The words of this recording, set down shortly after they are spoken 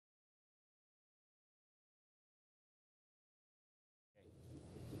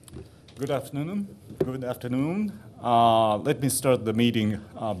Good afternoon. Good afternoon. Let me start the meeting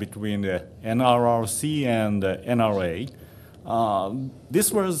between the NRRC and the NRA.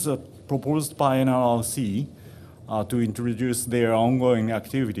 This was proposed by NRRC to introduce their ongoing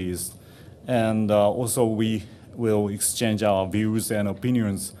activities, and also we will exchange our views and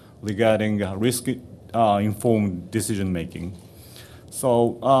opinions regarding risk-informed decision-making.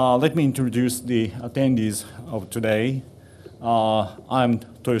 So let me introduce the attendees of today. I'm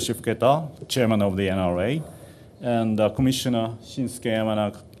Toyoshi Fuketa, chairman of the NRA, and Commissioner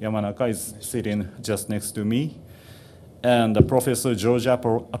Shinsuke Yamanaka is sitting just next to me, and Professor George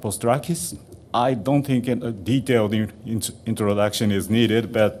Apostrakis. I don't think a detailed introduction is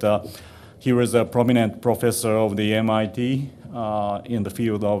needed, but he was a prominent professor of the MIT in the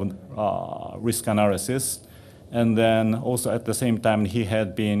field of risk analysis. And then also at the same time, he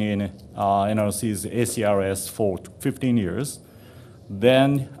had been in NRC's ACRS for 15 years.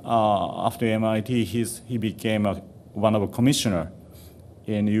 Then after MIT, he became one of a commissioner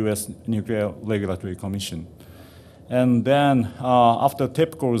in U.S. Nuclear Regulatory Commission. And then after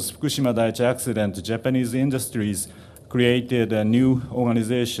TEPCO's Fukushima Daiichi accident, Japanese industries created a new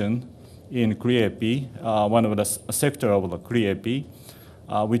organization in CREAPI, one of the sector of the CREAPI,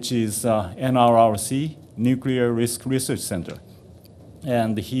 which is NRRC, Nuclear Risk Research Center.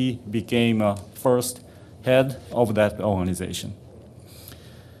 And he became first head of that organization.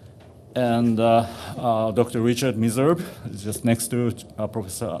 And Dr. Richard Miserb is just next to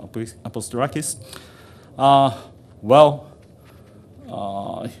Professor Apostrakis.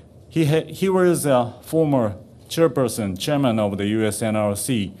 He was a former chairman of the US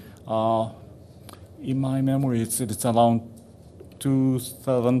NRC. In my memory, it's around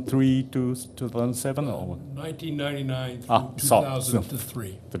 2003 to 2007? 1999 through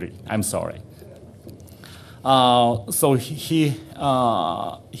 2003. I'm sorry. So he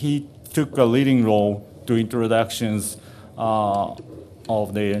took a leading role to introductions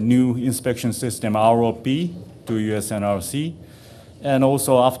of the new inspection system, ROP, to US NRC. And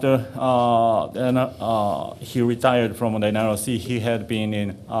also after he retired from the NRC, he had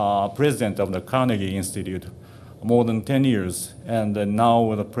been president of the Carnegie Institute more than 10 years, and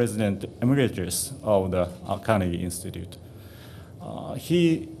now the president emeritus of the Carnegie Institute.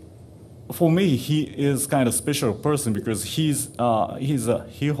 For me, he is kind of special person because he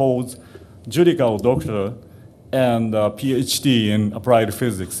holds juridical doctor and PhD in applied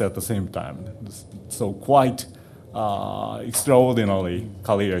physics at the same time. So quite extraordinary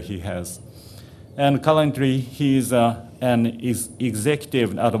career he has. And currently, he is an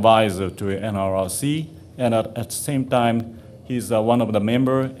executive advisor to NRRC, and at the same time, he's one of the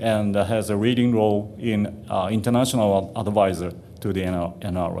members and has a leading role in international advisor to the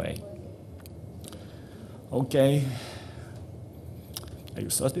NRA. Okay. Are you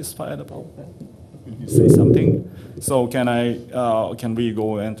satisfied about that? You say something? So can we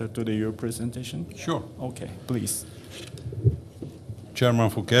go enter to your presentation? Sure. Okay, please. Chairman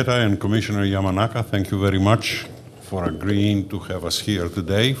Fuketa and Commissioner Yamanaka, thank you very much for agreeing to have us here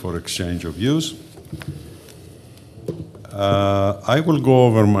today for exchange of views. I will go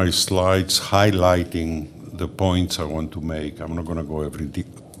over my slides highlighting the points I want to make. I'm not going to go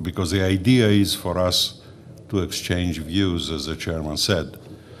because the idea is for us to exchange views, as the chairman said.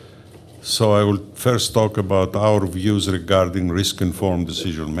 So I will first talk about our views regarding risk-informed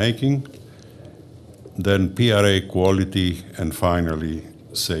decision-making, then PRA quality, and finally,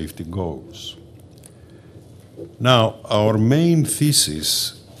 safety goals. Now, our main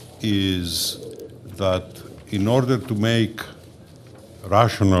thesis is that in order to make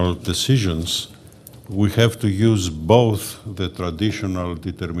rational decisions, we have to use both the traditional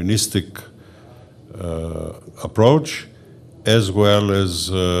deterministic approach as well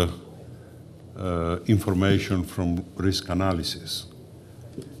as information from risk analysis.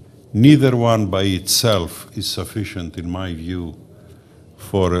 Neither one by itself is sufficient, in my view,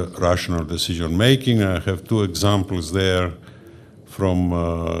 for rational decision-making. I have two examples there from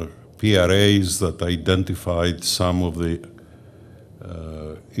PRAs that identified some of the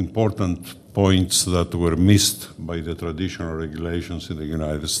important points that were missed by the traditional regulations in the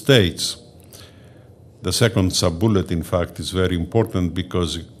United States. The second sub-bullet, in fact, is very important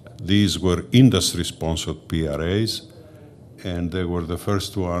because these were industry-sponsored PRAs, and they were the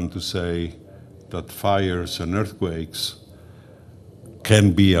first one to say that fires and earthquakes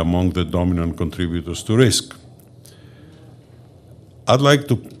can be among the dominant contributors to risk. I'd like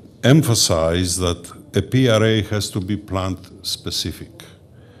to emphasize that a PRA has to be plant-specific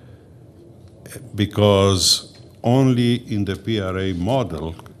because only in the PRA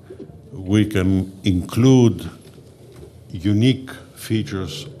model we can include unique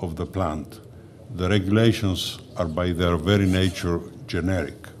features of the plant. The regulations are by their very nature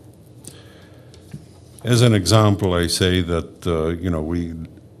generic. As an example, I say that we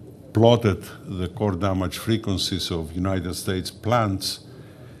plotted the core damage frequencies of United States plants,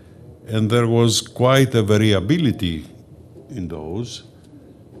 and there was quite a variability in those.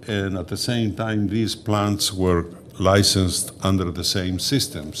 And at the same time, these plants were licensed under the same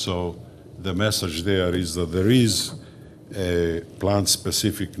system. So the message there is that there is a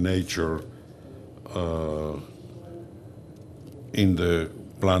plant-specific nature in the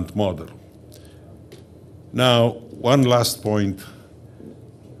plant model. Now, one last point.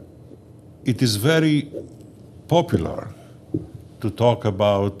 It is very popular to talk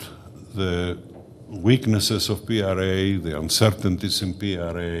about the weaknesses of PRA, the uncertainties in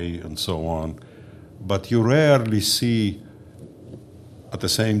PRA, and so on, but you rarely see at the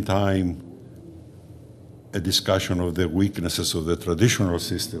same time a discussion of the weaknesses of the traditional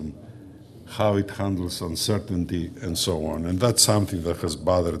system, how it handles uncertainty, and so on. And that's something that has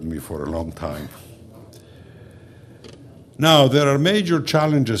bothered me for a long time. Now, there are major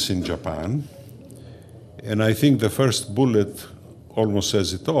challenges in Japan, and I think the first bullet almost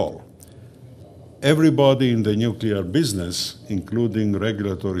says it all. Everybody in the nuclear business, including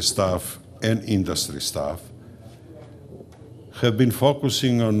regulatory staff and industry staff, have been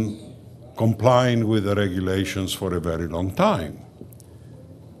focusing on complying with the regulations for a very long time.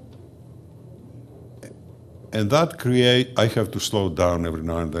 And that I have to slow down every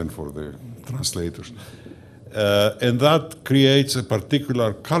now and then for the translators. And that creates a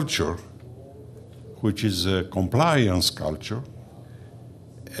particular culture, which is a compliance culture.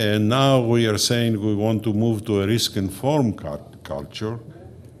 And now we are saying we want to move to a risk-informed culture.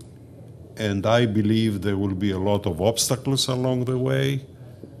 And I believe there will be a lot of obstacles along the way.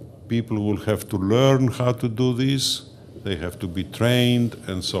 People will have to learn how to do this. They have to be trained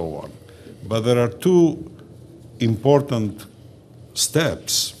and so on. But there are two important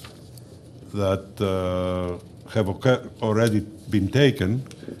steps that have already been taken.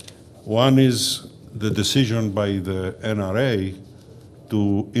 One is the decision by the NRA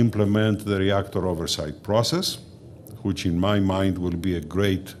to implement the reactor oversight process, which in my mind will be a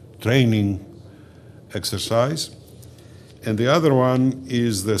great training exercise. And the other one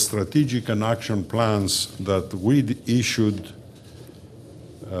is the strategic and action plans that we issued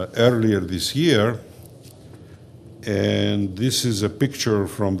earlier this year. And this is a picture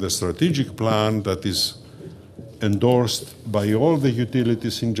from the strategic plan that is endorsed by all the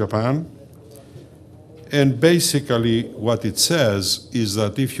utilities in Japan. And basically what it says is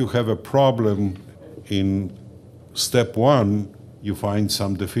that if you have a problem in step one, you find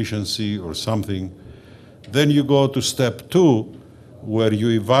some deficiency or something, then you go to step two, where you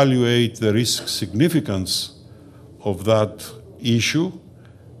evaluate the risk significance of that issue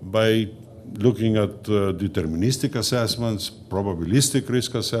by looking at deterministic assessments, probabilistic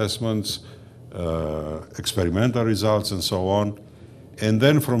risk assessments, experimental results, and so on. And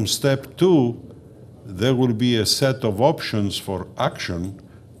then from step two, there will be a set of options for action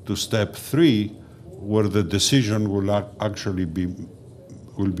to step three, where the decision will actually be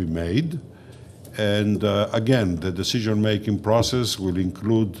made. And again, the decision-making process will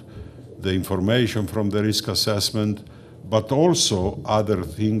include the information from the risk assessment, but also other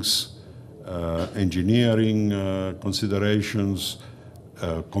things, engineering considerations,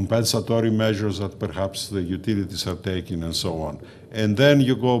 compensatory measures that perhaps the utilities are taking, and so on. And then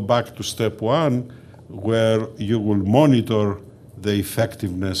you go back to step one, where you will monitor the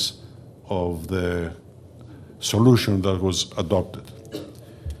effectiveness of the solution that was adopted.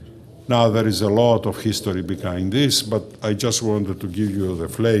 Now, there is a lot of history behind this, but I just wanted to give you the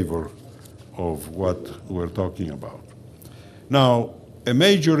flavor of what we're talking about. Now, a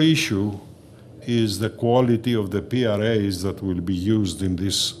major issue is the quality of the PRAs that will be used in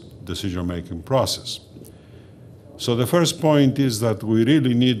this decision-making process. So the first point is that we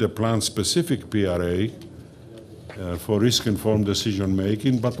really need a plant-specific PRA for risk-informed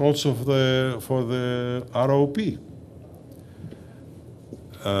decision-making, but also for the ROP.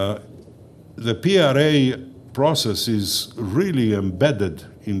 The PRA process is really embedded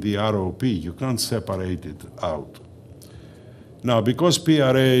in the ROP. You can't separate it out. Now, because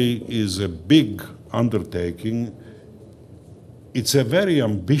PRA is a big undertaking, it's a very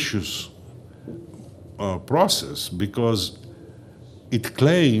ambitious process because it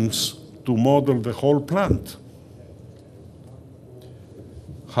claims to model the whole plant,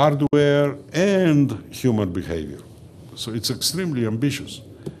 hardware and human behavior. So it's extremely ambitious.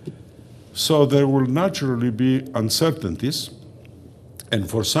 So there will naturally be uncertainties, and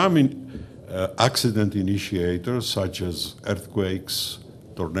for some accident initiators such as earthquakes,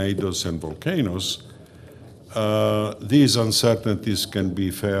 tornadoes, and volcanoes, these uncertainties can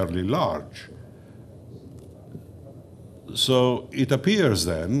be fairly large. So it appears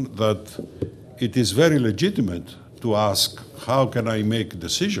then that it is very legitimate to ask, how can I make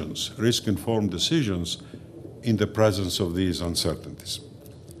decisions, risk-informed decisions, in the presence of these uncertainties?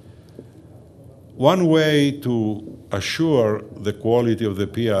 One way to assure the quality of the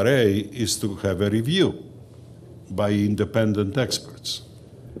PRA is to have a review by independent experts.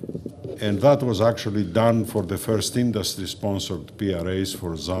 And that was actually done for the first industry-sponsored PRAs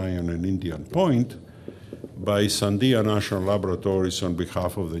for Zion and Indian Point by Sandia National Laboratories on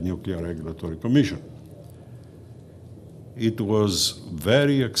behalf of the Nuclear Regulatory Commission. It was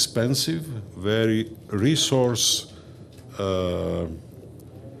very expensive, very resource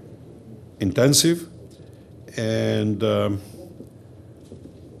intensive, and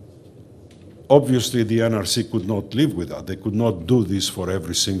obviously the NRC could not live with that. They could not do this for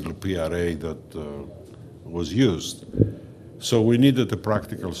every single PRA that was used. So we needed a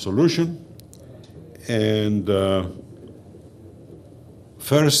practical solution, and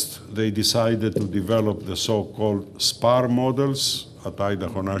first they decided to develop the so-called SPAR models at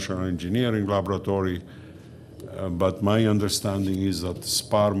Idaho National Engineering Laboratory, but my understanding is that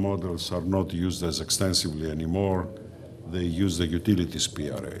SPAR models are not used as extensively anymore. They use the utilities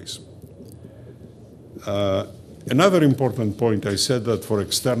PRAs. Another important point, I said that for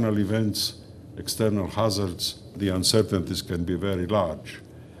external events, external hazards, the uncertainties can be very large.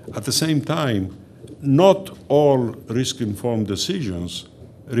 At the same time, not all risk-informed decisions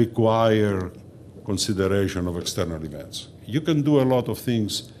require consideration of external events. You can do a lot of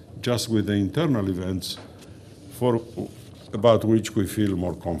things just with the internal events about which we feel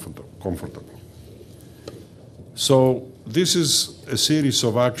more comfortable. So this is a series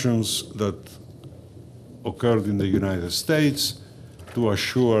of actions that occurred in the United States to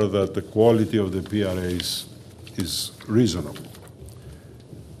assure that the quality of the PRAs is reasonable.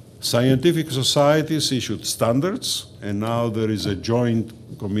 Scientific societies issued standards, and now there is a joint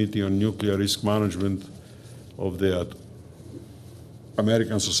committee on nuclear risk management of the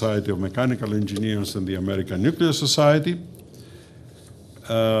American Society of Mechanical Engineers and the American Nuclear Society,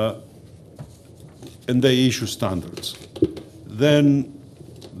 and they issue standards. Then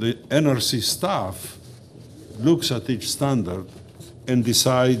the NRC staff looks at each standard and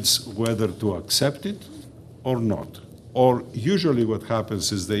decides whether to accept it or not. Or usually what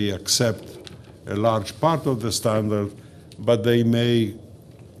happens is they accept a large part of the standard, but they may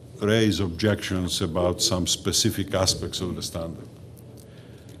raise objections about some specific aspects of the standard.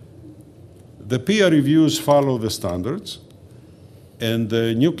 The peer reviews follow the standards, and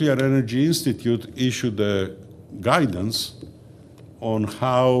the Nuclear Energy Institute issued a guidance on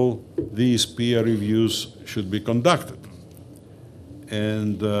how these peer reviews should be conducted.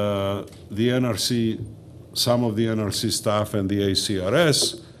 And the NRC, some of the NRC staff and the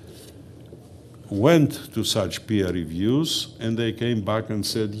ACRS went to such peer reviews, and they came back and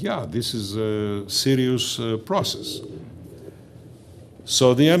said, yeah, this is a serious process.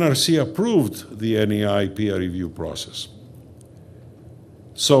 So the NRC approved the NEI peer review process.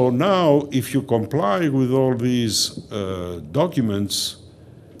 So now, if you comply with all these documents,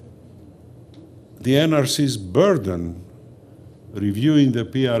 the NRC's burden reviewing the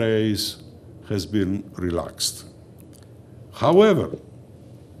PRAs has been relaxed. However,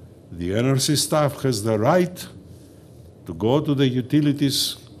 the NRC staff has the right to go to the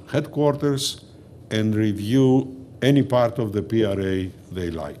utilities headquarters and review any part of the PRA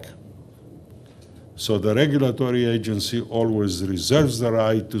they like. So the regulatory agency always reserves the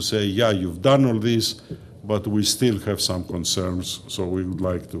right to say, yeah, you've done all this, but we still have some concerns, so we would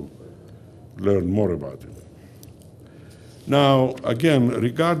like to learn more about it. Now, again,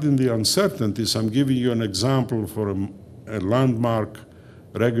 regarding the uncertainties, I'm giving you an example for a landmark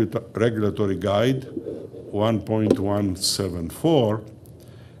regulatory guide, 1.174,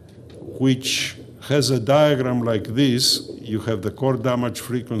 which has a diagram like this. You have the core damage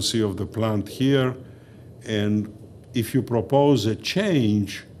frequency of the plant here, and if you propose a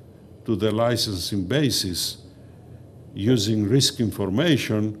change to the licensing basis using risk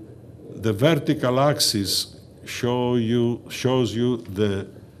information, the vertical axis shows you the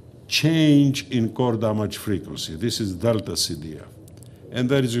change in core damage frequency. This is delta CDF. And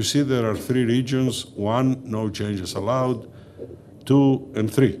there, as you see, there are three regions: 1, no changes allowed; 2,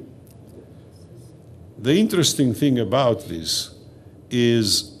 and 3. The interesting thing about this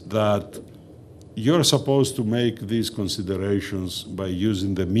is that you're supposed to make these considerations by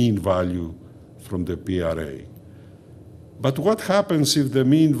using the mean value from the PRA. But what happens if the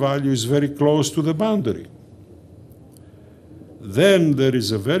mean value is very close to the boundary? Then there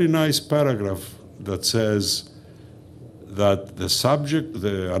is a very nice paragraph that says that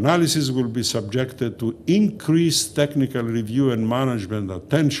the analysis will be subjected to increased technical review and management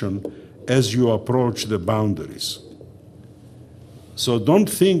attention as you approach the boundaries. So don't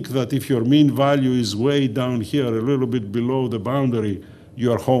think that if your mean value is way down here, a little bit below the boundary,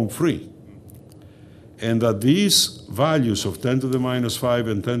 you are home free. And that these values of 10 to the minus 5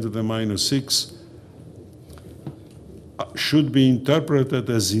 and 10 to the minus 6 should be interpreted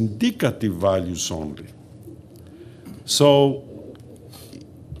as indicative values only. So,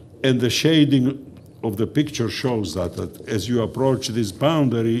 and the shading of the picture shows that as you approach this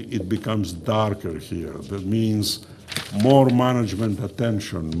boundary, it becomes darker here. That means more management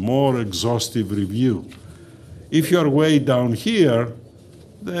attention, more exhaustive review. If you're way down here,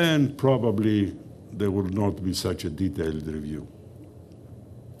 then probably there will not be such a detailed review.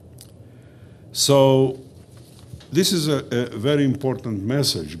 So this is a very important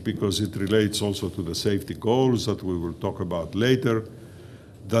message because it relates also to the safety goals that we will talk about later,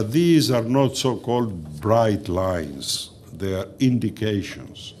 that these are not so-called bright lines, they are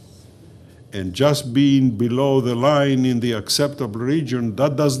indications. And just being below the line in the acceptable region,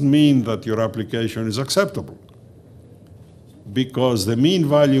 that doesn't mean that your application is acceptable. Because the mean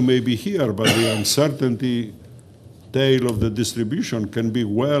value may be here, but the uncertainty tail of the distribution can be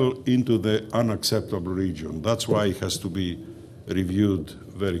well into the unacceptable region. That's why it has to be reviewed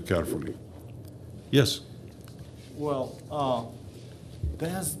very carefully. Yes? Well,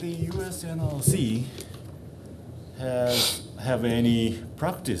 does the US NRC have any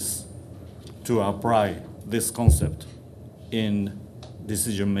practice to apply this concept in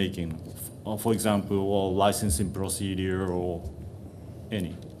decision making? For example, or licensing procedure or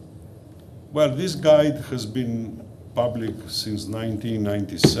any? Well, this guide has been public since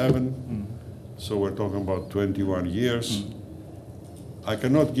 1997, so we're talking about 21 years. I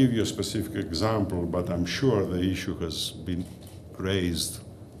cannot give you a specific example, but I'm sure the issue has been raised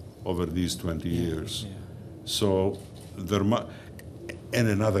over these 20 years. Yeah. So there and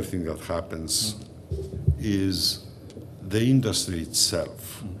another thing that happens is the industry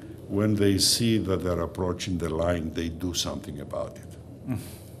itself. When they see that they're approaching the line, they do something about it.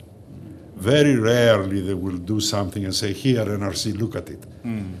 Very rarely they will do something and say, here, NRC, look at it.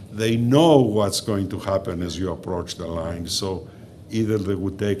 They know what's going to happen as you approach the line, so either they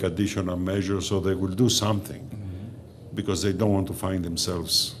would take additional measures or they will do something because they don't want to find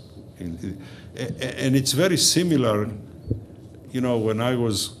themselves in. And it's very similar, you know, when I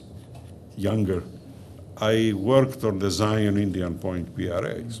was younger, I worked on the Zion Indian Point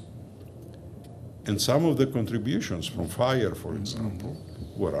PRAs. And some of the contributions from fire, for example,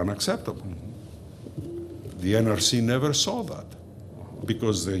 were unacceptable. The NRC never saw that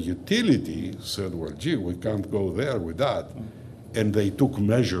because the utility said, well, gee, we can't go there with that. And they took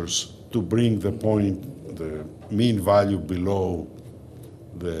measures to bring the point, the mean value below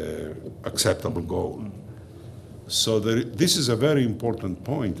the acceptable goal. So this is a very important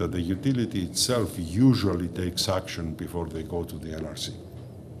point, that the utility itself usually takes action before they go to the NRC.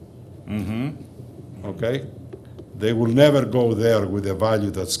 Okay? They will never go there with a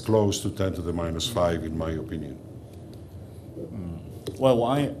value that's close to 10 to the minus 5, in my opinion. Well,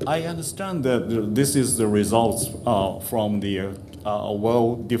 I understand that this is the results from the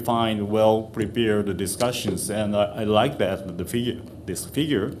well-defined, well-prepared discussions, and I like that this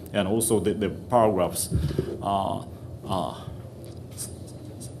figure, and also the paragraphs.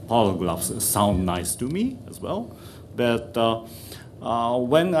 Paragraphs sound nice to me as well, but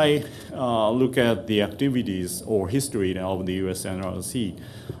when I look at the activities or history of the US NRRC,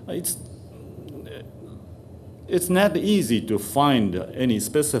 it's not easy to find any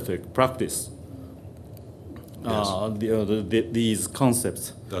specific practice. These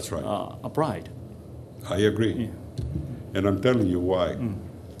concepts. That's right. Applied. I agree. Yeah. And I'm telling you why.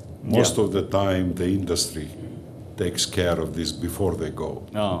 Most of the time, the industry takes care of this before they go.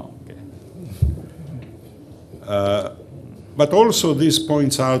 Oh, okay. But also this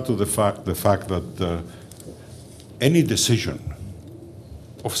points out to the fact that any decision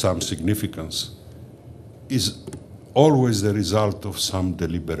of some significance is always the result of some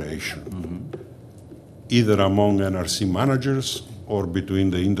deliberation, either among NRC managers or between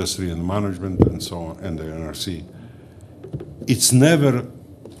the industry and management and so on, and the NRC. It's never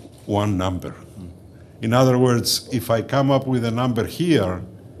one number. In other words, if I come up with a number here,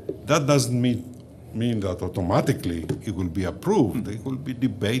 that doesn't mean that automatically it will be approved. It will be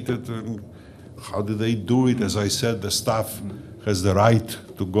debated. And how do they do it? As I said, the staff has the right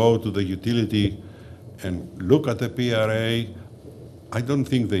to go to the utility and look at the PRA. I don't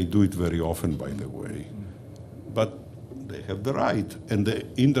think they do it very often, by the way, but they have the right, and the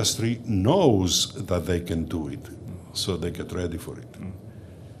industry knows that they can do it, so they get ready for it.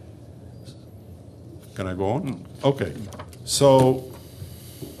 Can I go on? Okay. So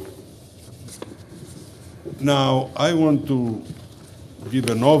now I want to give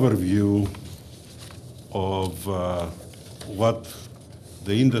an overview of what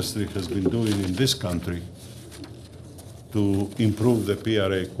the industry has been doing in this country to improve the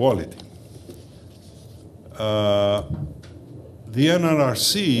PRA quality. The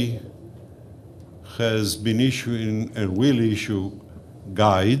NRRC has been issuing and will issue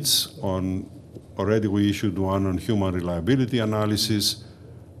guides on, already we issued one on human reliability analysis.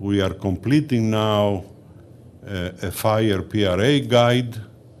 We are completing now a fire PRA guide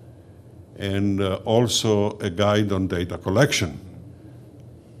and also a guide on data collection,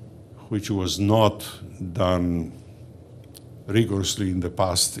 which was not done rigorously in the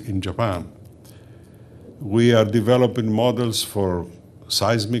past in Japan. We are developing models for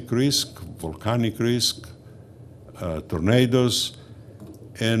seismic risk, volcanic risk, tornadoes,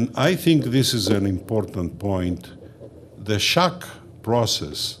 and I think this is an important point. The shock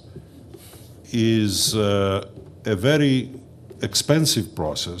process is a very expensive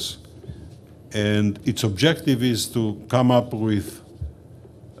process, and its objective is to come up with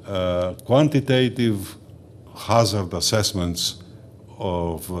quantitative hazard assessments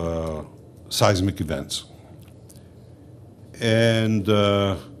of seismic events. And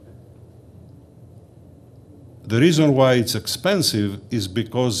the reason why it's expensive is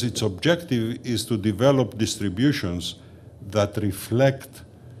because its objective is to develop distributions that reflect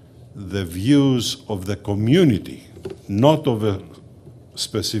the views of the community, not of a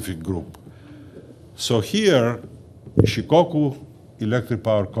specific group. So here, Shikoku Electric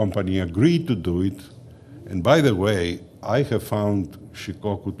Power Company agreed to do it. And by the way, I have found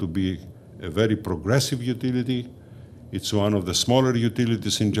Shikoku to be a very progressive utility. It's one of the smaller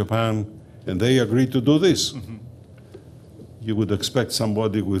utilities in Japan, and they agreed to do this. You would expect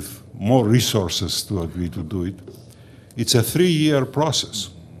somebody with more resources to agree to do it. It's a 3-year process.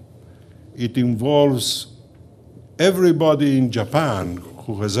 It involves everybody in Japan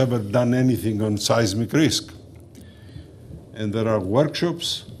who has ever done anything on seismic risk. And there are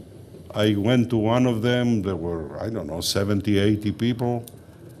workshops. I went to one of them. There were, I don't know, 70, 80 people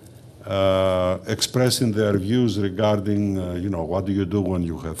expressing their views regarding, what do you do when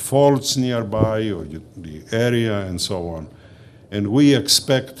you have faults nearby or the area and so on. And we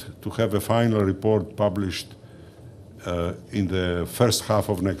expect to have a final report published in the first half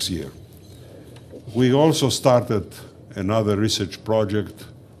of next year. We also started another research project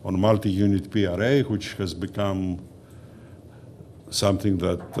on multi-unit PRA, which has become something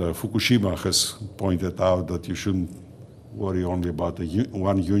that Fukushima has pointed out, that you shouldn't worry only about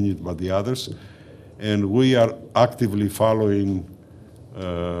one unit, but the others. And we are actively following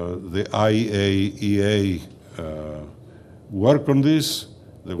the IAEA work on this.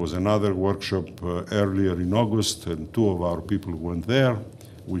 There was another workshop earlier in August, and 2 of our people went there.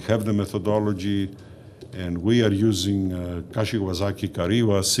 We have the methodology, and we are using Kashiwazaki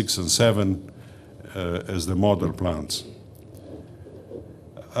Kariwa 6 and 7 as the model plants.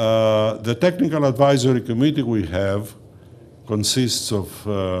 The technical advisory committee we have consists of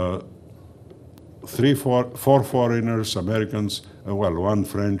 4 foreigners, Americans, 1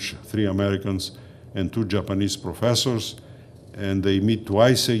 French, 3 Americans, and 2 Japanese professors. And they meet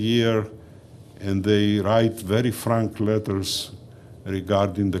twice a year, and they write very frank letters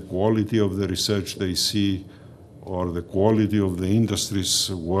regarding the quality of the research they see or the quality of the industry's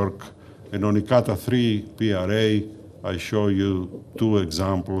work. And on ICATA 3 PRA, I show you 2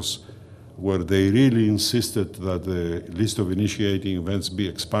 examples where they really insisted that the list of initiating events be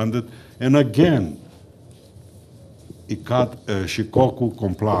expanded. And again, Shikoku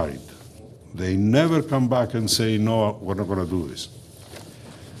complied. They never come back and say, no, we're not going to do this.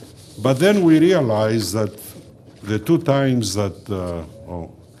 But then we realized that the 2 times that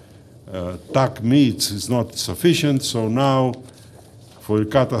TAC meets is not sufficient, so now for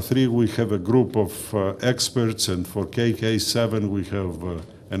ICATA 3 we have a group of experts, and for KK7 we have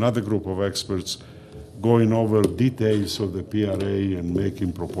another group of experts going over details of the PRA and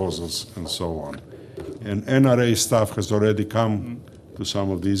making proposals and so on. And NRA staff has already come to some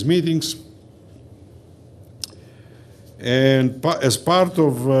of these meetings. And as part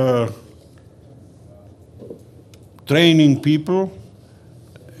of training people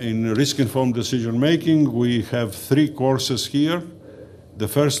in risk-informed decision-making, we have 3 courses here. The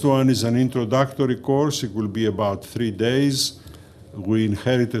first one is an introductory course. It will be about 3 days. We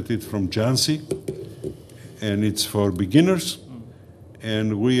inherited it from Jansi. and it's for beginners,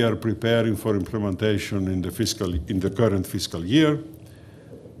 and we are preparing for implementation in the current fiscal year.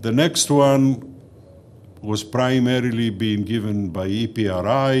 The next one was primarily being given by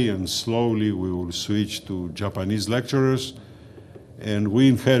EPRI, and slowly we will switch to Japanese lecturers. And we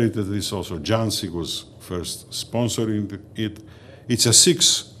inherited this also. Jansi was first sponsoring it. It's a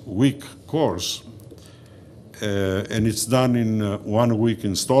 6-week course, and it's done in 1-week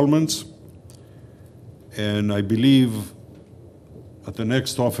installments. And I believe at the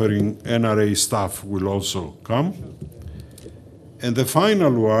next offering, NRA staff will also come. And the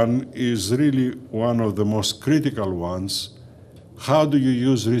final one is really one of the most critical ones. How do you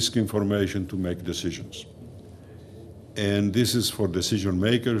use risk information to make decisions? And this is for decision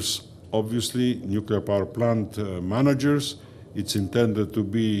makers, obviously, nuclear power plant managers. It's intended to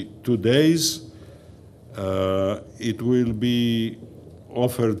be 2 days. It will be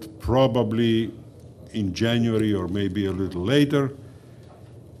offered probably in January or maybe a little later.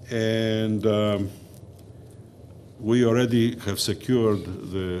 And we already have secured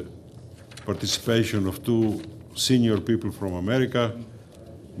the participation of 2 senior people from America,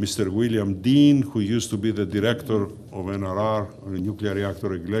 Mr. William Dean, who used to be the director of NRR, the Nuclear Reactor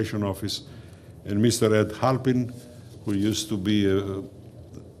Regulation Office, and Mr. Ed Halpin, who used to be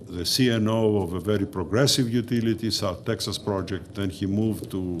the CNO of a very progressive utility, South Texas project. Then he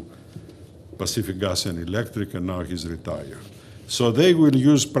moved to Pacific Gas and Electric, and now he's retired. So they will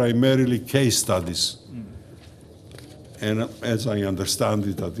use primarily case studies. And as I understand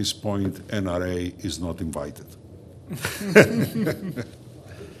it, at this point, NRA is not invited.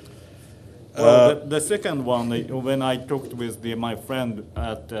 Well, the second one, when I talked with my friend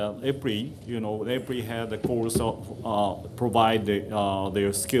at EPRI, EPRI had a course of provide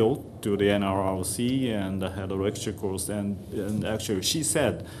their skill to the NRRC and had a lecture course. And actually, she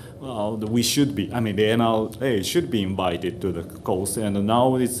said we should be, the NRA should be invited to the course. And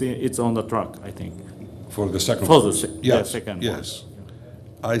now it's on the track, I think. For the second For course. the second one. Yes.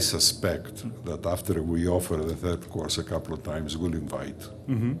 I suspect that after we offer the third course a couple of times, we'll invite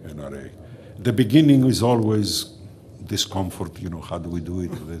NRA. The beginning is always discomfort, how do we do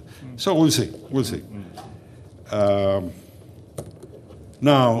it? So we'll see.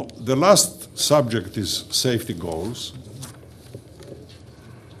 Now, the last subject is safety goals.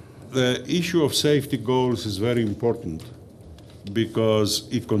 The issue of safety goals is very important because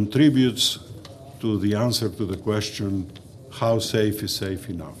it contributes to the answer to the question, how safe is safe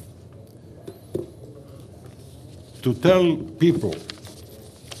enough? To tell people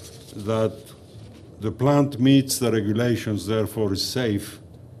that the plant meets the regulations, therefore is safe,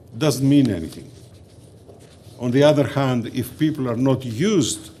 doesn't mean anything. On the other hand, if people are not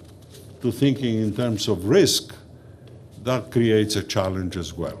used to thinking in terms of risk, that creates a challenge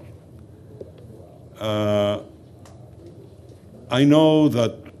as well. I know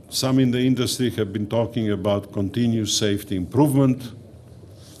that some in the industry have been talking about continuous safety improvement.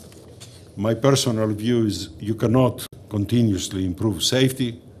 My personal view is you cannot continuously improve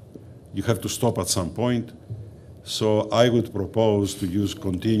safety. You have to stop at some point. So I would propose to use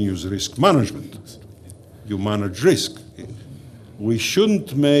continuous risk management. You manage risk. We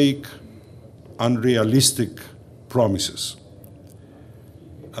shouldn't make unrealistic promises.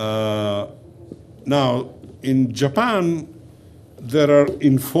 Now, in Japan, there are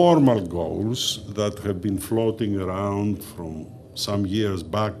informal goals that have been floating around from some years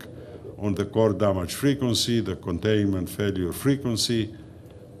back on the core damage frequency, the containment failure frequency,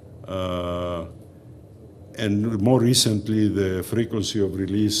 and more recently, the frequency of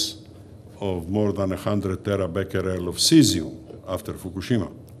release of more than 100 terabecquerel of cesium after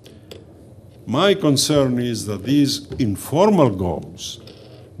Fukushima. My concern is that these informal goals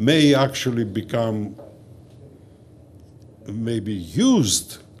may actually become maybe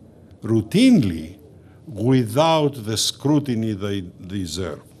used routinely without the scrutiny they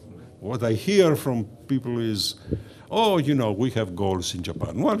deserve. What I hear from people is, oh, we have goals in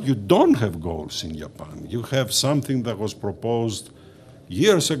Japan. Well, you don't have goals in Japan. You have something that was proposed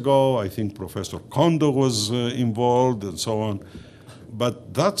years ago. I think Professor Kondo was involved and so on.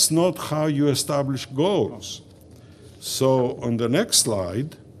 But that's not how you establish goals. So on the next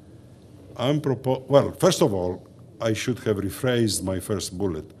slide, well, first of all, I should have rephrased my first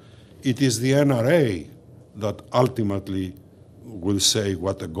bullet. It is the NRA that ultimately will say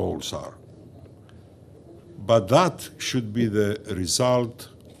what the goals are. But that should be the result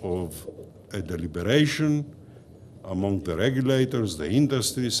of a deliberation among the regulators, the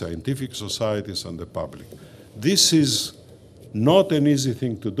industry, scientific societies, and the public. This is not an easy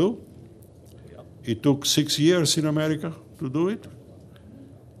thing to do. It took 6 years in America to do it.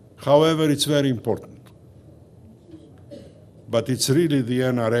 However, it's very important. but it's really the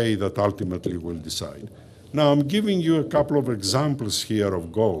NRA that ultimately will decide. Now, I'm giving you a couple of examples here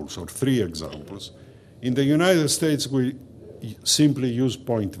of goals, or 3 examples. In the United States, we simply use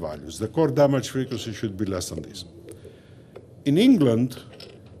point values. The core damage frequency should be less than this. In England,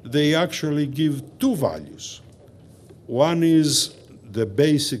 they actually give 2 values. One is the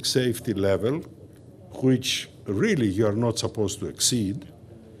basic safety level, which really you're not supposed to exceed.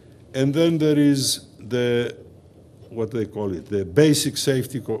 And then there is the, what they call it, the basic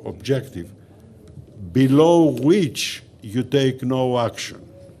safety objective, below which you take no action.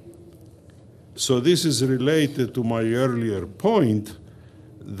 So this is related to my earlier point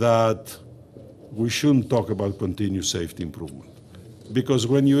that we shouldn't talk about continuous safety improvement. Because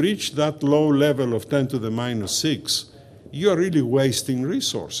when you reach that low level of 10 to the minus 6, you're really wasting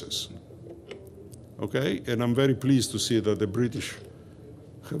resources. Okay? And I'm very pleased to see that the British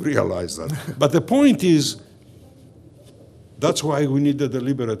have realized that. But the point is, that's why we need a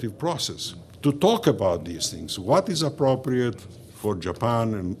deliberative process to talk about these things. What is appropriate for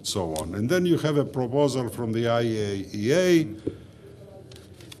Japan and so on. And then you have a proposal from the IAEA,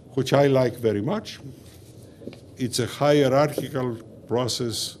 which I like very much. It's a hierarchical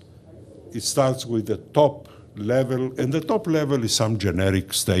process. It starts with the top level, and the top level is some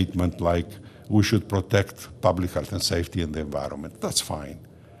generic statement like we should protect public health and safety and the environment. That's fine.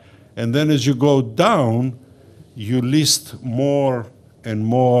 And then as you go down, you list more and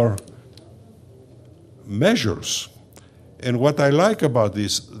more measures. And what I like about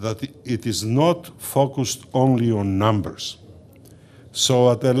this, that it is not focused only on numbers.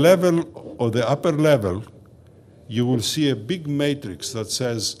 So at the level, or the upper level, you will see a big matrix that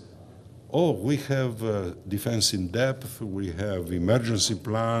says, oh, we have defense in depth, we have emergency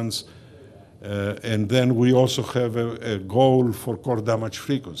plans, and then we also have a goal for core damage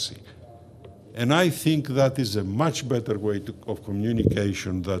frequency. And I think that is a much better way of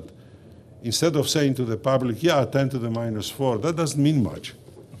communication, that instead of saying to the public, yeah, 10 to the minus 4, that doesn't mean much.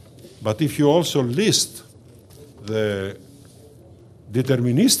 But if you also list the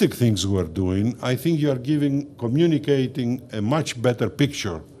deterministic things we're doing, I think you are communicating a much better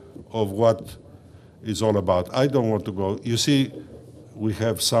picture of what it's all about. I don't want to go, you see, we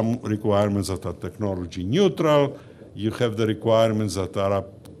have some requirements that are technology neutral, you have the requirements that are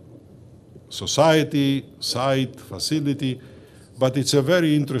society, site, facility, but it's a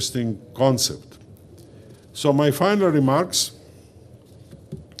very interesting concept. So my final remarks,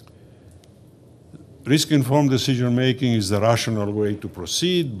 risk-informed decision-making is the rational way to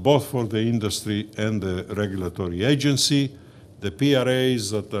proceed, both for the industry and the regulatory agency. The PRAs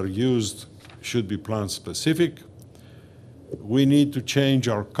that are used should be plant-specific. We need to change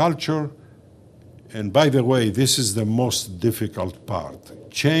our culture. And by the way, this is the most difficult part.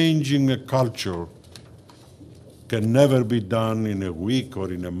 Changing a culture can never be done in a week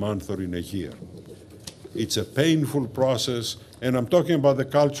or in a month or in a year. It's a painful process, and I'm talking about the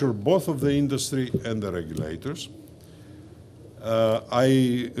culture both of the industry and the regulators.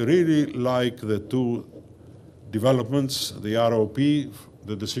 I really like the 2 developments, the ROP,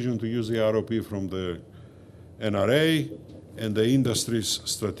 the decision to use the ROP from the NRA, and the industry's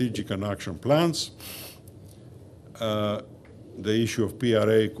strategic and action plans. The issue of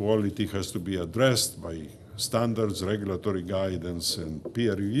PRA quality has to be addressed by standards, regulatory guidance, and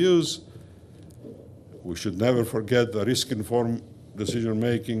peer reviews. We should never forget that risk-informed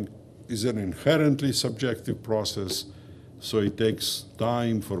decision-making is an inherently subjective process, so it takes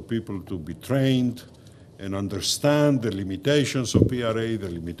time for people to be trained and understand the limitations of PRA, the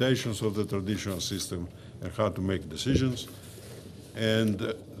limitations of the traditional system, and how to make decisions. And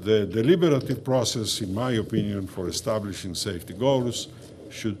the deliberative process, in my opinion, for establishing safety goals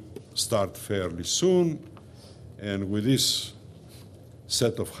should start fairly soon. And with this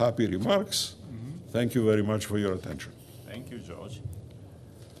set of happy remarks, thank you very much for your attention. Thank you, George.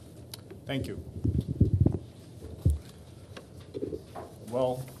 Thank you.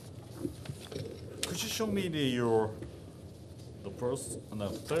 Well, could you show me the first and the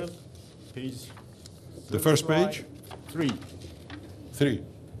third page? The first page? 3. 3.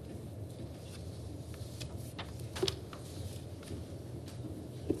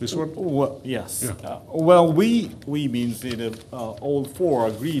 This one? Well, yes. Yeah. Well, we means all 4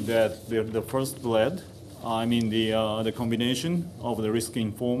 agree that the first lead, I mean the combination of the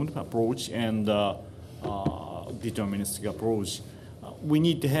risk-informed approach and deterministic approach. We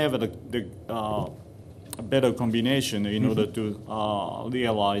need to have a better combination in order to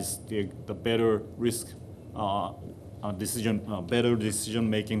realize the better risk better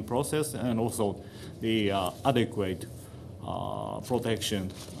decision-making process, and also the adequate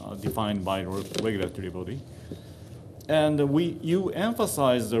protection defined by the regulatory body. And you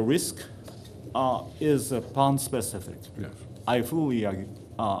emphasize the risk is plant specific. Yes. I fully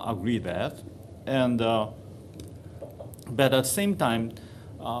agree that. And but at the same time,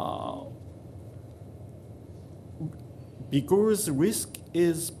 because risk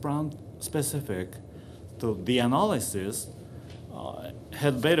is plant specific, so the analysis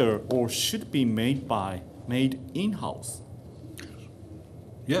had better or should be made in-house.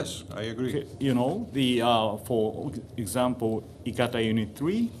 Yes, I agree. You know, for example, Ikata Unit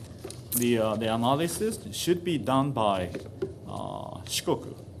 3, the analysis should be done by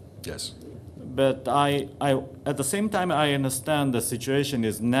Shikoku. Yes. But at the same time, I understand the situation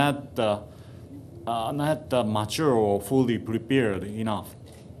is not mature or fully prepared enough.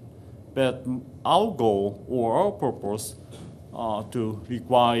 But our goal or our purpose to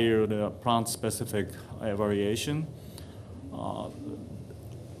require the plant-specific variation,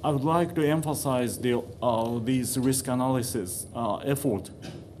 I would like to emphasize these risk analysis effort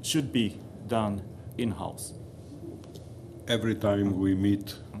should be done in-house. Every time we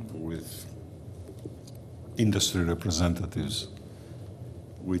meet with industry representatives,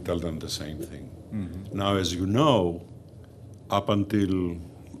 we tell them the same thing. Mm-hmm. Now, as you know, up until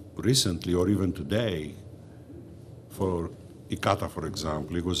recently or even today, for Ikata, for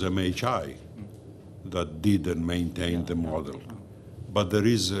example, it was MHI that did and maintained the model. But there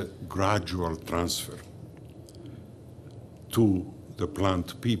is a gradual transfer to the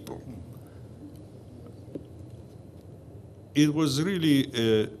plant people. It was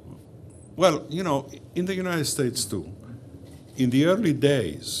really, well, you know, in the United States too, in the early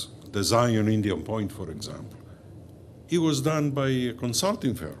days, the Zion Indian Point, for example, it was done by a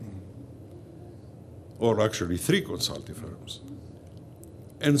consulting firm, or actually 3 consulting firms.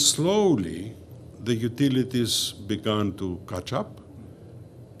 And slowly, the utilities began to catch up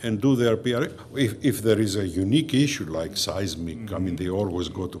and do their PRA. If there is a unique issue like seismic, I mean, they always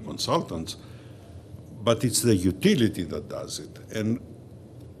go to consultants, but it's the utility that does it. And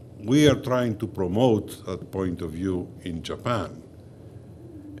we are trying to promote that point of view in Japan.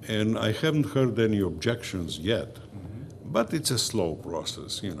 And I haven't heard any objections yet, but it's a slow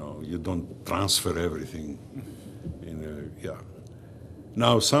process, you know. You don't transfer everything in a, yeah.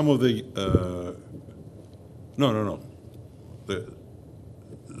 Now, some of the, no.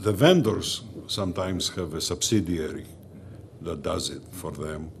 The vendors sometimes have a subsidiary that does it for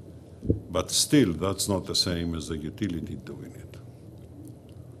them, but still, that's not the same as the utility doing it.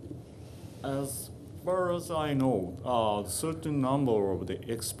 As far as I know, a certain number of the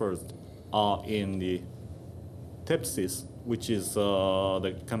experts are in the TEPSIS, which is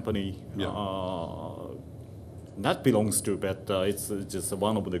the company that belongs to, but it's just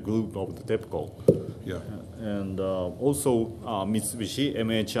one of the group of the TEPCO. Yeah. And also Mitsubishi,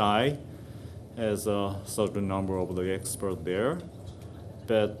 MHI, has a certain number of the experts there.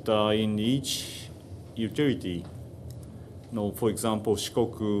 But in each utility, you know, for example,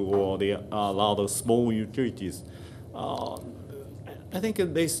 Shikoku or the lot of small utilities, I think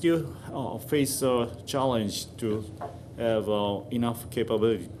they still face a challenge to have enough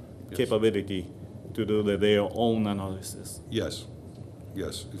capability to do their own analysis. Yes,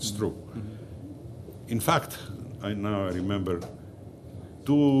 it's true. In fact, I remember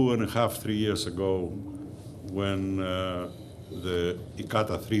 2.5, 3 years ago when the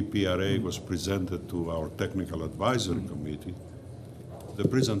Ikata 3 PRA was presented to our technical advisory committee, the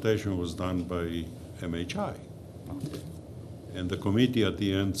presentation was done by MHI. And the committee at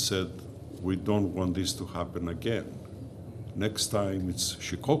the end said, we don't want this to happen again. Next time it's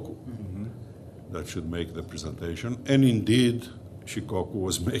Shikoku that should make the presentation. And indeed, Shikoku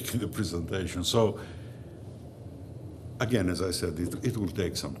was making the presentation. So again, as I said, it will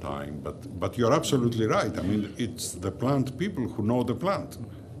take some time, but you're absolutely right. I mean, it's the plant people who know the plant.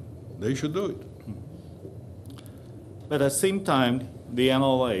 They should do it. But at the same time, the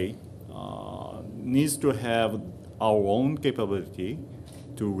NRA needs to have our own capability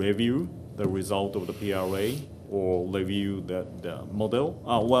to review the result of the PRA or review the model.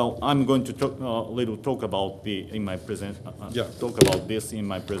 Well, I'm going to talk about talk about this in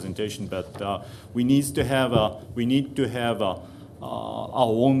my presentation. But we need to have our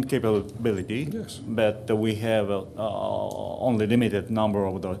own capability. Yes. But we have only limited number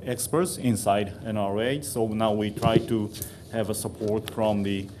of the experts inside NRA. So now we try to have a support from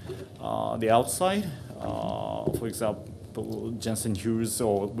the outside. For example, Jensen Hughes,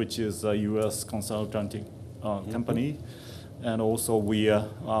 which is a U.S. consulting company, and also we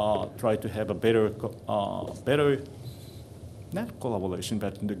try to have a better, not collaboration,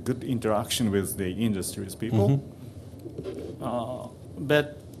 but the good interaction with the industry's people.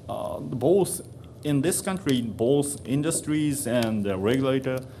 But both in this country, both industries and the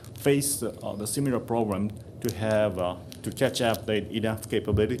regulator face the similar problem to have to catch up the enough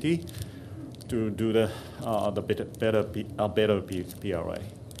capability to do the better PRA.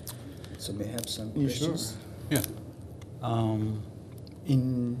 So may I have some Yeah, questions? Yeah.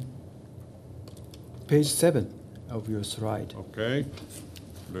 In page 7 of your slide, Okay.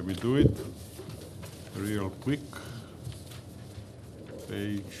 Let me do it real quick.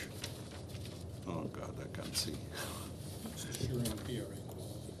 Page. Oh God, I can't see. Assuring PRA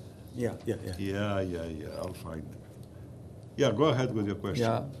quality. Yeah. I'll find it. Yeah, go ahead with your question.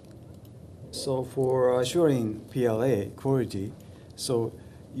 yeah. So for assuring PLA quality, so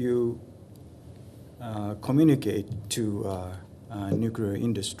you communicate to nuclear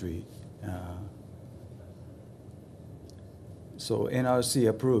industry. So NRC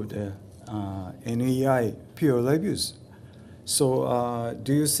approved NEI peer reviews. So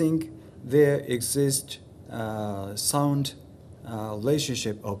do you think there exists sound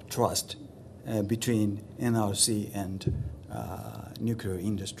relationship of trust between NRC and nuclear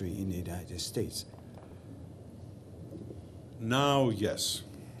industry in the United States? Now, yes.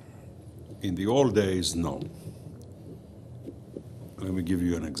 In the old days, no. Let me give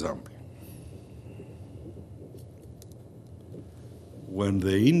you an example. When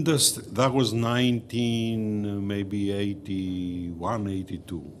the industry, that was 19, maybe 81,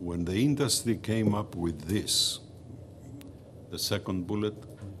 82, when the industry came up with this, the second bullet,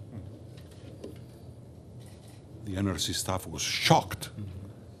 the NRC staff was shocked.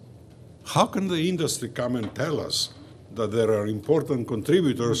 How can the industry come and tell us that there are important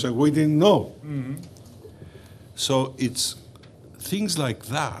contributors and we didn't know? So it's things like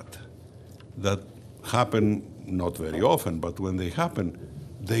that that happen not very often, but when they happen,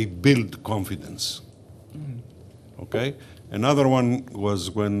 they build confidence. Okay? Another one was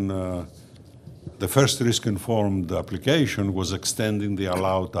when the first risk-informed application was extending the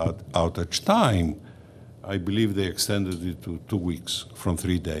allowed outage time. I believe they extended it to 2 weeks from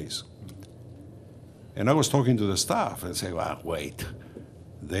 3 days. And I was talking to the staff and say, well, wait,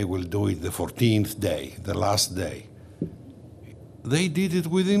 they will do it the 14th day, the last day. They did it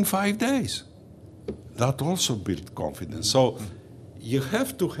within 5 days. That also built confidence. So you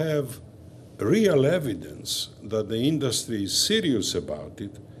have to have real evidence that the industry is serious about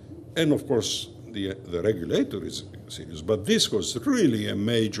it. And of course, the regulator is serious. But this was really a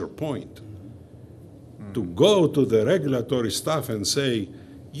major point. To go to the regulatory staff and say,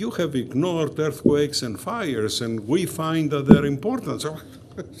 you have ignored earthquakes and fires, and we find that they're important. So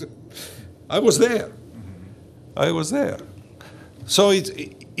I was there. I was there. So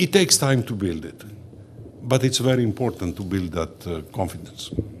it takes time to build it. But it's very important to build that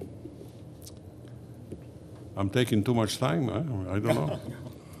confidence. I'm taking too much time. I don't know.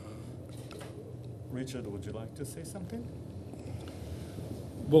 Richard, would you like to say something?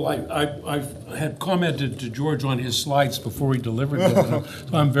 Well, I had commented to George on his slides before he delivered them,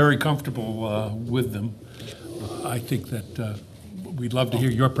 so I'm very comfortable with them. I think that we'd love to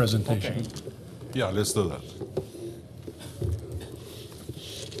hear your presentation. Okay. Yeah, let's do that.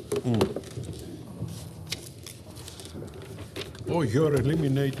 Oh, you're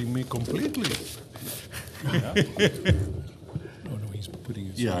eliminating me completely. Oh, no, he's putting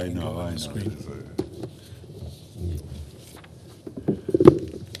his Yeah, I finger know, on I the screen. know.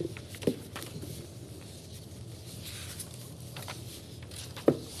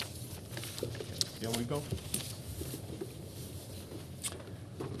 Here we go.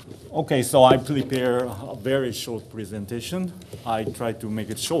 Okay, so I prepare a very short presentation. I try to make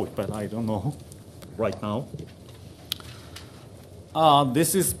it short, but I don't know right now.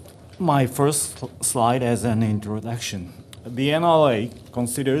 This is my first slide as an introduction. The NRA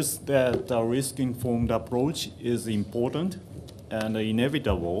considers that a risk-informed approach is important and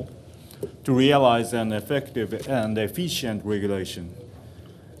inevitable to realize an effective and efficient regulation,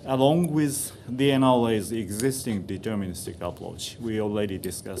 along with the NRA's existing deterministic approach. We already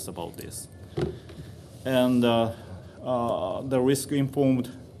discussed about this. And the risk-informed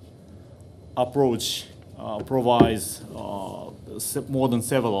approach provides more than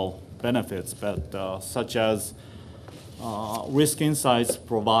several benefits, but such as risk insights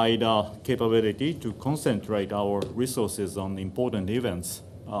provide capability to concentrate our resources on important events,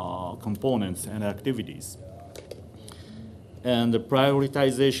 components, and activities. And the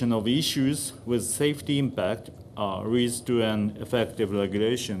prioritization of issues with safety impact leads to an effective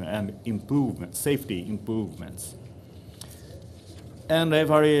regulation and safety improvements. And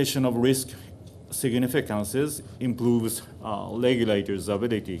evaluation of risk significances improves regulators'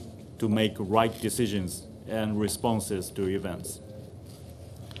 ability to make right decisions and responses to events.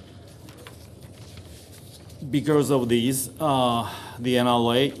 Because of these, the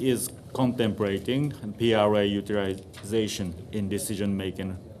NRA is contemplating PRA utilization in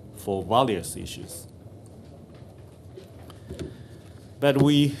decision-making for various issues. But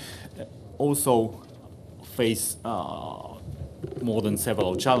we also face more than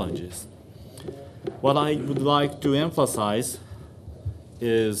several challenges. What I would like to emphasize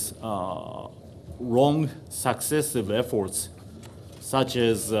is long successive efforts such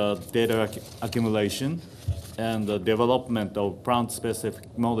as data accumulation and the development of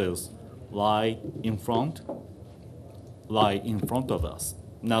plant-specific models lie in front of us,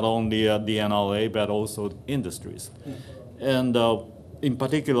 not only the NRA but also industries. And in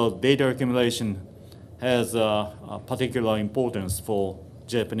particular, data accumulation has a particular importance for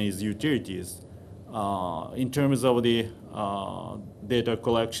Japanese utilities. In terms of the data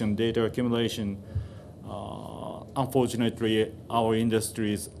collection, data accumulation, unfortunately, our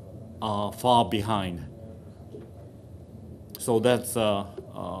industries are far behind. So that's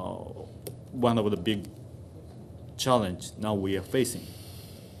one of the big challenges now we are facing.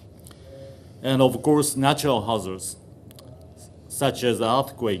 And of course, natural hazards, such as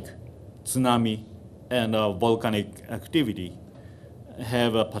earthquake, tsunami, and volcanic activity,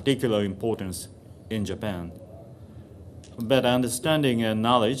 have a particular importance in Japan. But understanding and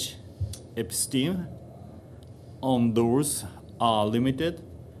knowledge, episteme, on those are limited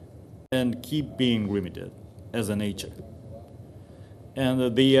and keep being limited as a nature.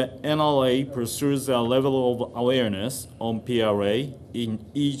 And the NRA pursues a level of awareness on PRA in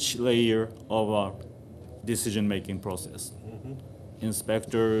each layer of our decision-making process.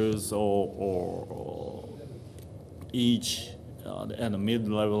 Inspectors or each and a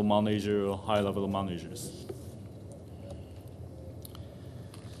mid-level manager or high-level managers.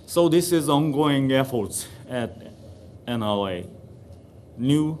 So this is ongoing efforts at NRA.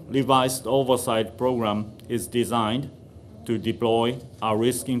 New revised oversight program is designed to deploy a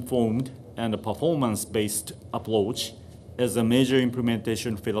risk-informed and performance-based approach as a major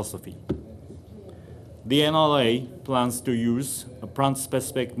implementation philosophy. The NRA plans to use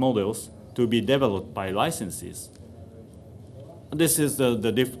plant-specific models to be developed by licensees. This is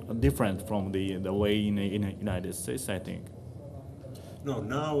different from the way in the United States, I think. No,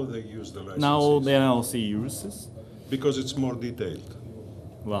 now they use the licenses. Now the NRC uses? Because it's more detailed.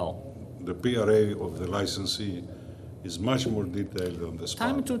 Well, The PRA of the licensee is much more detailed than the SPA.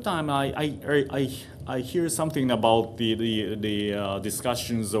 time to time, I hear something about the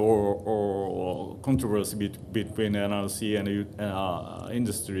discussions or controversy between NRC and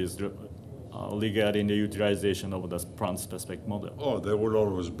industries regarding the utilization of the plant-specific model. Oh, there will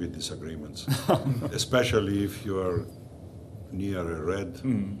always be disagreements, especially if you are near a red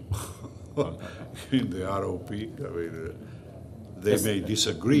in the ROP. I mean, they may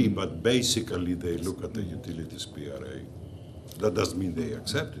disagree, but basically they look at the utilities PRA. That doesn't mean they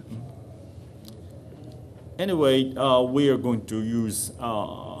accept it. Anyway, we are going to use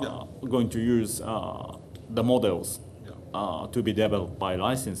the models to be developed by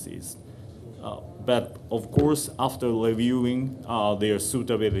licensees. But of course, after reviewing their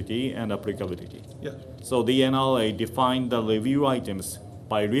suitability and applicability. Yeah. So the NRA defined the review items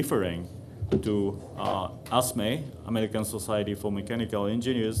by referring to ASME, American Society for Mechanical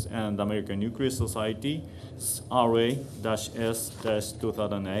Engineers, and American Nuclear Society,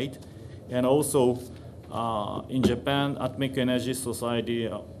 RA-S-2008, and also in Japan, Atomic Energy Society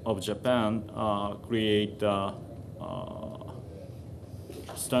of Japan create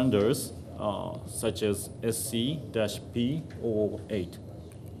standards such as SC-P08.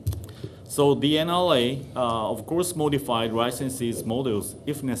 So the NRA, of course, modified licensees' models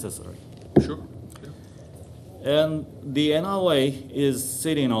if necessary. Sure. And the NRA is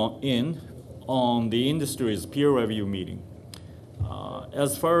sitting on the industry's peer review meeting.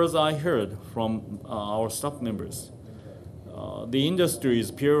 As far as I heard from our staff members, the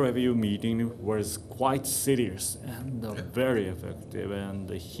industry's peer review meeting was quite serious and very effective. And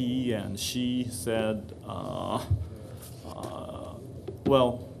he and she said,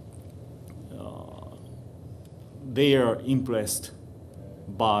 they are impressed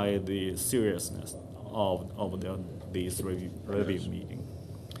by the seriousness of this review meeting.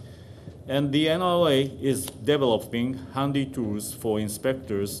 And the NRA is developing handy tools for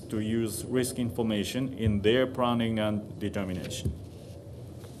inspectors to use risk information in their planning and determination.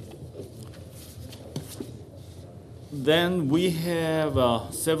 Then we have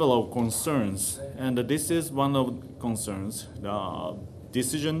several concerns, and this is one of the concerns,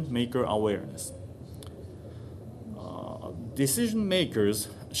 decision maker awareness. Decision makers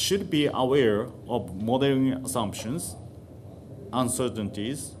should be aware of modeling assumptions,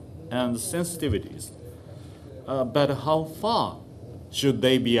 uncertainties, and sensitivities but how far should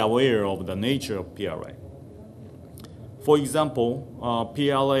they be aware of the nature of PRA? For example,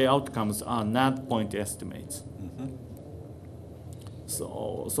 PRA outcomes are not point estimates.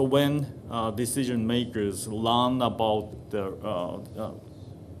 So when decision makers learn about the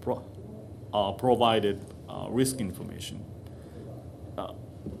provided risk information,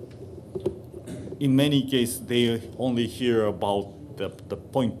 in many cases they only hear about the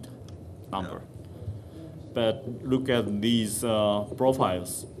point number. But look at these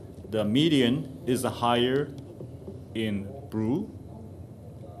profiles. The median is higher in blue,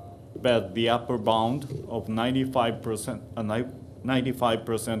 but the upper bound of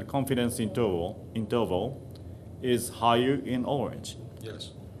 95% confidence interval is higher in orange.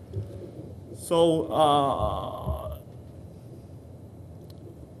 Yes. So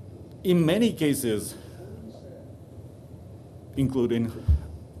in many cases, including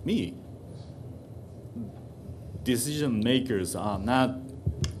me, decision makers are not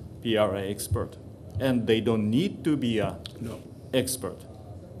PRA expert, and they don't need to be a expert.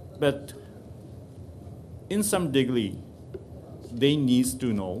 But in some degree, they need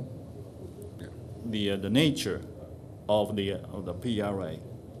to know the nature of the PRA,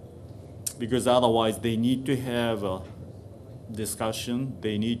 because otherwise they need to have a discussion,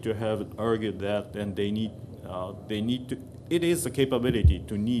 they need to have argued that, and they need to. It is a capability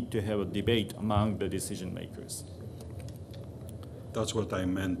to need to have a debate among the decision makers. That's what I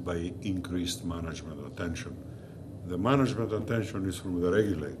meant by increased management attention. The management attention is from the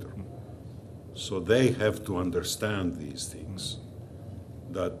regulator. So they have to understand these things,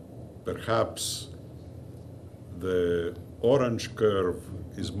 that perhaps the orange curve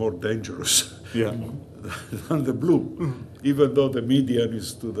is more dangerous than the blue, even though the median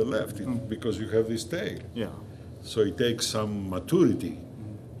is to the left, because you have this tail. Yeah. So it takes some maturity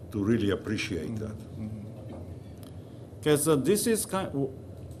to really appreciate that. Because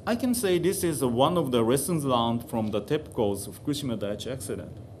I can say this is one of the lessons learned from the TEPCO's Fukushima Daiichi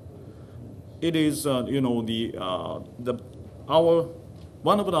accident. It is, one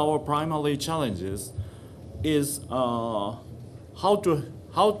of our primary challenges is how to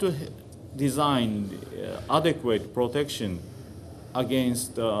design adequate protection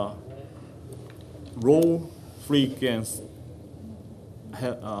against low frequency,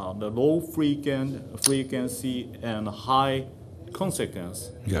 the low frequency and high consequence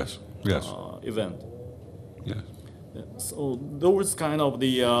Yes. event. Yes. So those kind of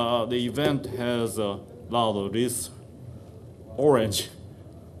the event has a lot of this orange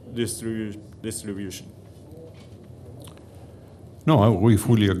distribution. No, we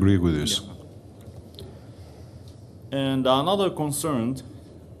fully agree with this. And another concern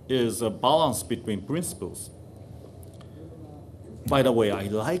is a balance between principles. By the way, I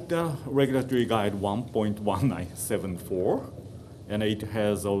like the regulatory guide 1.1974, and it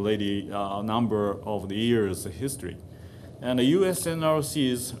has already a number of the years history. And the US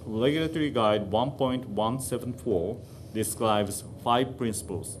NRC's regulatory guide 1.174 describes 5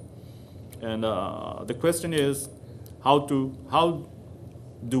 principles. And the question is, how do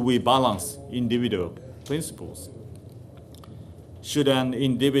we balance individual principles? Should an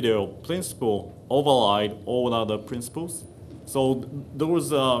individual principle override all other principles? So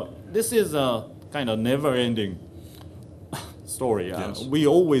this is a kind of never-ending story. Yes. We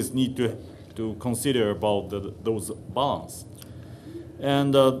always need to consider about those balance.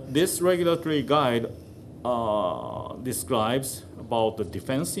 And this regulatory guide describes about the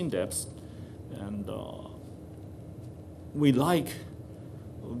defense in depth, and we like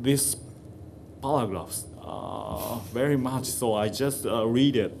this paragraphs very much. So I just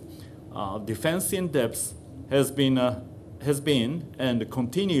read it. Defense in depth has been and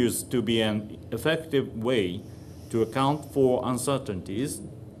continues to be an effective way to account for uncertainties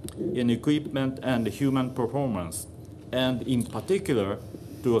in equipment and human performance, and in particular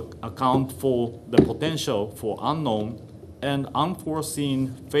to account for the potential for unknown and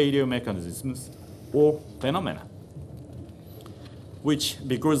unforeseen failure mechanisms or phenomena, which,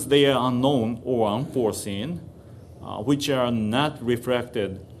 because they are unknown or unforeseen, which are not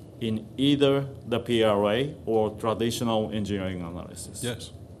reflected in either the PRA or traditional engineering analysis.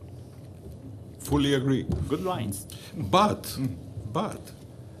 Yes. Fully agree. Good lines. But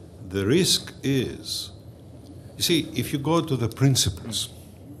the risk is, you see, if you go to the principles,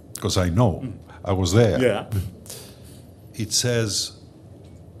 because I know, I was there. Yeah. It says,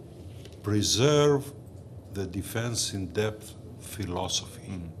 preserve the defense in depth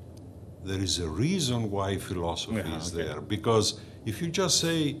philosophy. There is a reason why philosophy is there, because if you just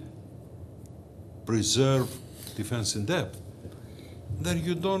say preserve defense in depth, then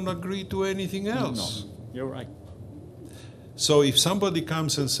you don't agree to anything else. You're right. So if somebody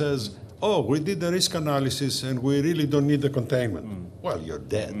comes and says, oh, we did the risk analysis and we really don't need the containment, well, you're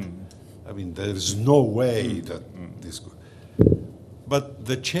dead. I mean, there's no way that this could. But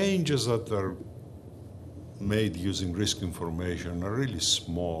the changes that are made using risk information are really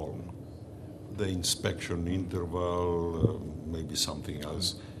small. The inspection interval, maybe something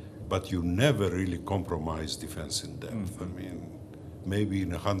else. But you never really compromise defense in depth. I mean, maybe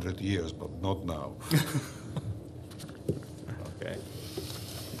in 100 years, but not now. Okay.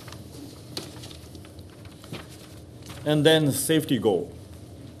 And then safety goal.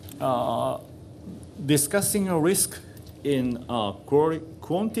 Discussing a risk in a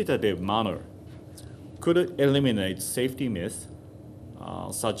quantitative manner could eliminate safety myths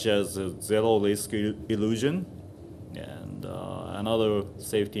such as zero risk illusion, and another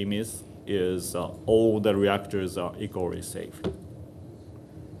safety myth is all the reactors are equally safe.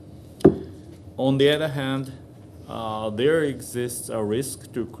 On the other hand, there exists a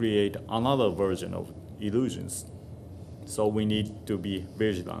risk to create another version of illusions. So we need to be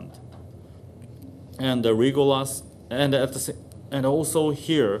vigilant. And rigorous, and also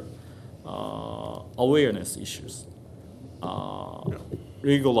here, awareness issues.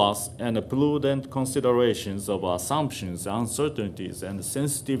 Rigorous and prudent considerations of assumptions, uncertainties, and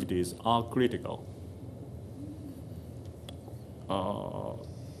sensitivities are critical.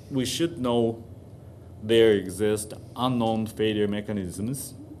 We should know there exist unknown failure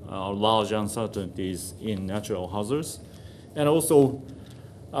mechanisms, large uncertainties in natural hazards, and also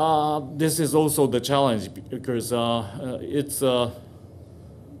this is also the challenge because it's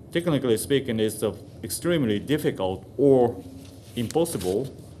technically speaking, it's extremely difficult or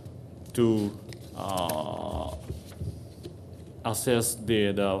impossible to assess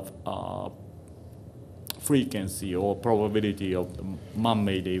the frequency or probability of the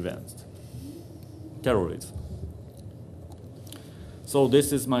man-made events, terrorism. So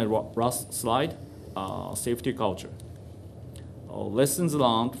this is my last slide, safety culture. Lessons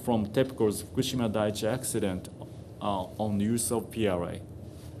learned from TEPCO's Fukushima Daiichi accident on use of PRA.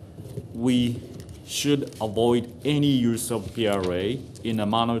 We should avoid any use of PRA in a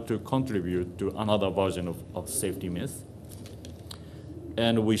manner to contribute to another version of safety myth.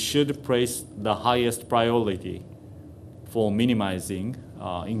 And we should place the highest priority for minimizing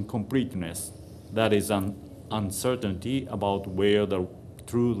incompleteness, that is an uncertainty about where the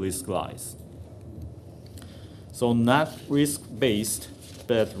true risk lies. So not risk-based,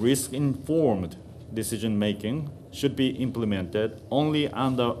 but risk-informed decision-making should be implemented only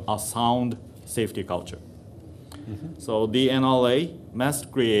under a sound safety culture. So the NRA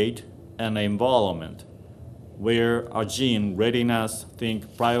must create an environment where a gene readiness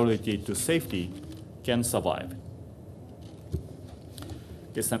think priority to safety can survive.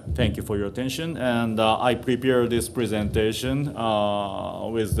 Yes, thank you for your attention. And I prepared this presentation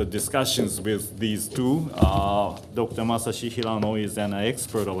with the discussions with these two. Dr. Masashi Hirano is an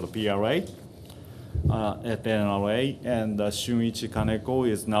expert of the PRA at NRA, and Shunichi Kaneko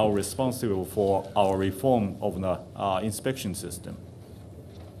is now responsible for our reform of the inspection system.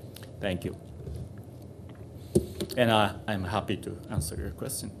 Thank you. And I'm happy to answer your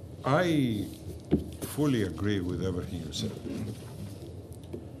question. I fully agree with everything you said.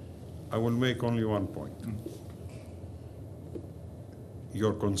 I will make only one point.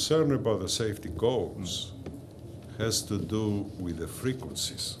 Your concern about the safety goals has to do with the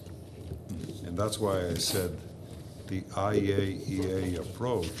frequencies. And that's why I said the IAEA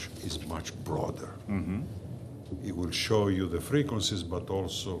approach is much broader. It will show you the frequencies, but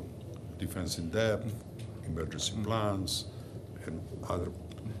also defense in depth, emergency plans, and other.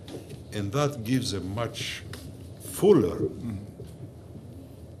 And that gives a much fuller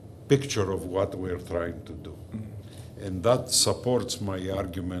picture of what we're trying to do. And that supports my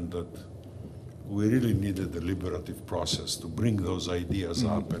argument that we really need a deliberative process to bring those ideas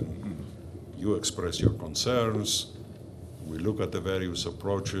up, and you express your concerns, we look at the various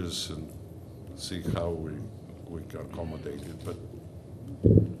approaches and see how we can accommodate it. But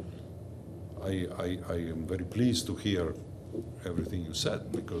I am very pleased to hear everything you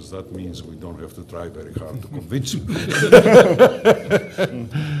said, because that means we don't have to try very hard to convince you.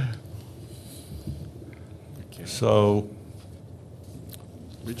 Okay. So,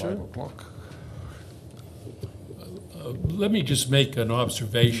 Richard? 5 o'clock. Let me just make an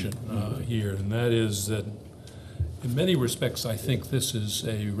observation here, and that is that in many respects, I think this is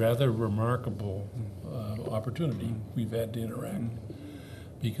a rather remarkable opportunity we've had to interact,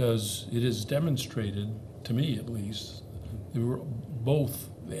 because it is demonstrated, to me at least, both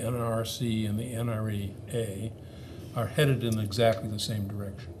the NRRC and the NRA are headed in exactly the same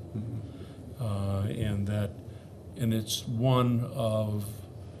direction. and it's one of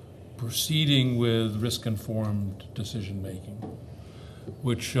proceeding with risk-informed decision-making,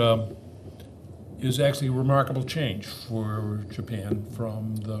 which is actually a remarkable change for Japan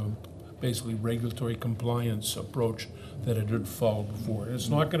from the basically regulatory compliance approach that it had followed before. It's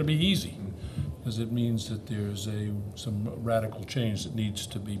not going to be easy, because it means that there's some radical change that needs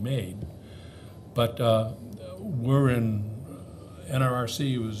to be made. But we're in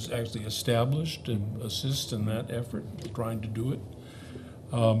NRRC was actually established and assists in that effort, trying to do it.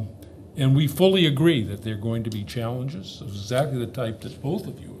 And we fully agree that there are going to be challenges of exactly the type that both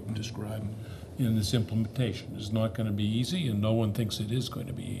of you have described in this implementation. It's not going to be easy, and no one thinks it is going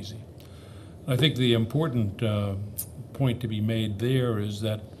to be easy. I think the important point to be made there is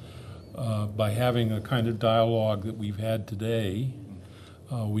that by having a kind of dialogue that we've had today,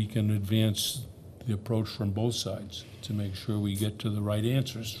 we can advance the approach from both sides to make sure we get to the right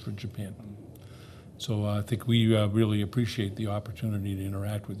answers for Japan. So I think we really appreciate the opportunity to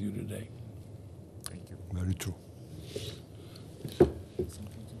interact with you today. Thank you. Very true.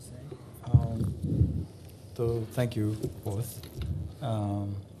 Something to say? So thank you both.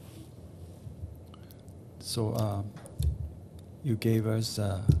 You gave us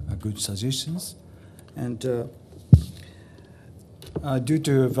good suggestions, and due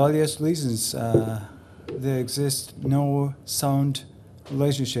to various reasons, there exists no sound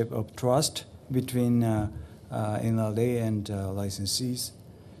relationship of trust between NRA and licensees.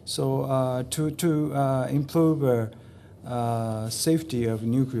 So to improve safety of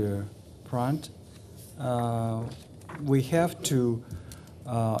nuclear plant, we have to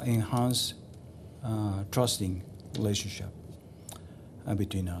enhance trusting relationship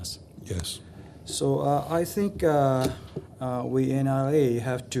between us. Yes. So I think we NRA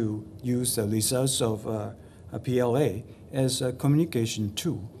have to use the results of a PLA as a communication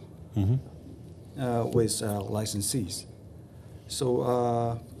tool with licensees. So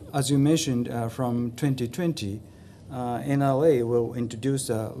as you mentioned, from 2020, NRA will introduce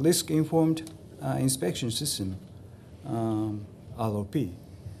a risk-informed inspection system, ROP.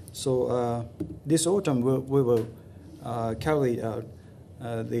 So this autumn we will carry out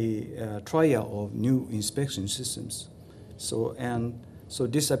the trial of new inspection systems. So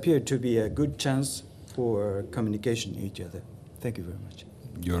this appeared to be a good chance for communication with each other. Thank you very much.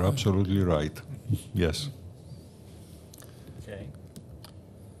 You're absolutely right. Yes. Okay.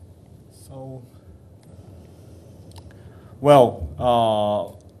 So,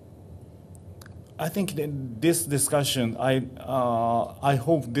 well, I think that this discussion, I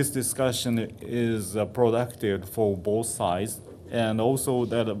hope this discussion is productive for both sides, and also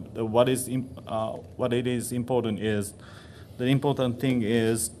that what it is important is, the important thing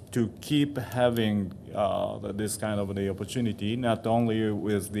is to keep having this kind of the opportunity, not only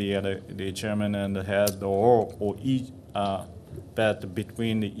with the chairman and the head or each, but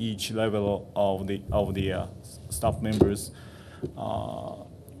between each level of the staff members,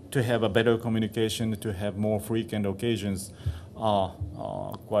 to have a better communication, to have more frequent occasions,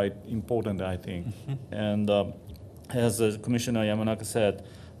 quite important, I think. And as Commissioner Yamanaka said,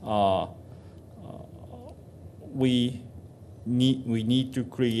 we need to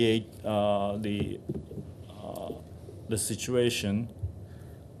create the situation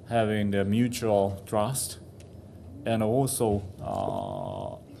having the mutual trust and also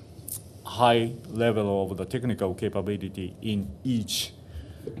high level of the technical capability in each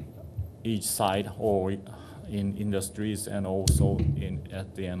side or in industries and also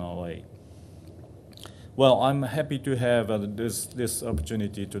at the NRA. Well, I'm happy to have this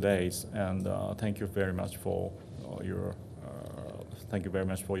opportunity today, and thank you very much for your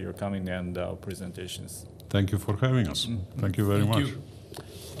coming and presentations. Thank you for having us. Thank you very much. You.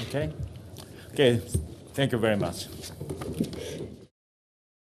 Okay. Thank you very much.